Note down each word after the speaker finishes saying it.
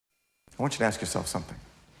I want you to ask yourself something.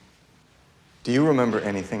 Do you remember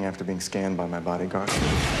anything after being scanned by my bodyguard?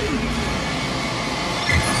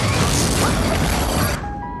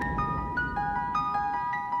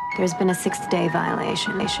 There's been a 6th-day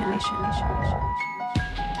violation.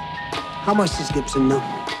 How much does Gibson know?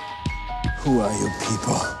 Who are you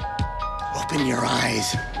people? Open your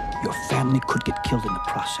eyes. Your family could get killed in the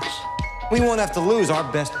process. We won't have to lose our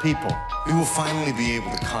best people. We will finally be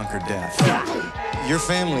able to conquer death. Your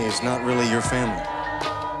family is not really your family.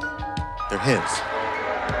 They're his.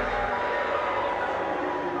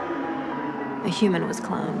 A human was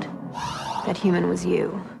cloned. That human was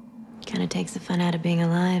you. Kind of takes the fun out of being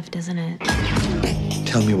alive, doesn't it?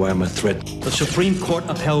 Tell me why I'm a threat. The Supreme Court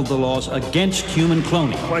upheld the laws against human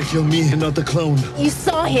cloning. Why kill me and not the clone? You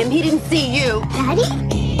saw him. He didn't see you. Daddy?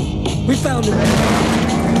 We found him.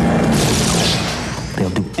 They'll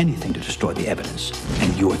do anything to destroy the evidence,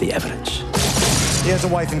 and you're the evidence. He has a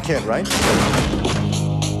wife and kid, right?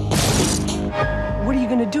 What are you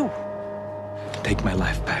gonna do? Take my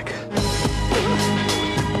life back.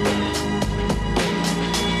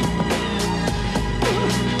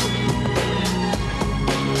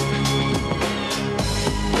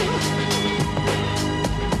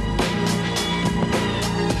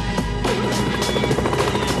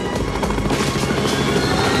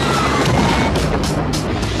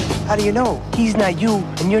 How do you know? He's not you,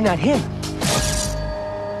 and you're not him.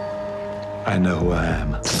 I know who I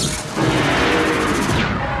am.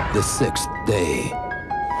 The 6th day.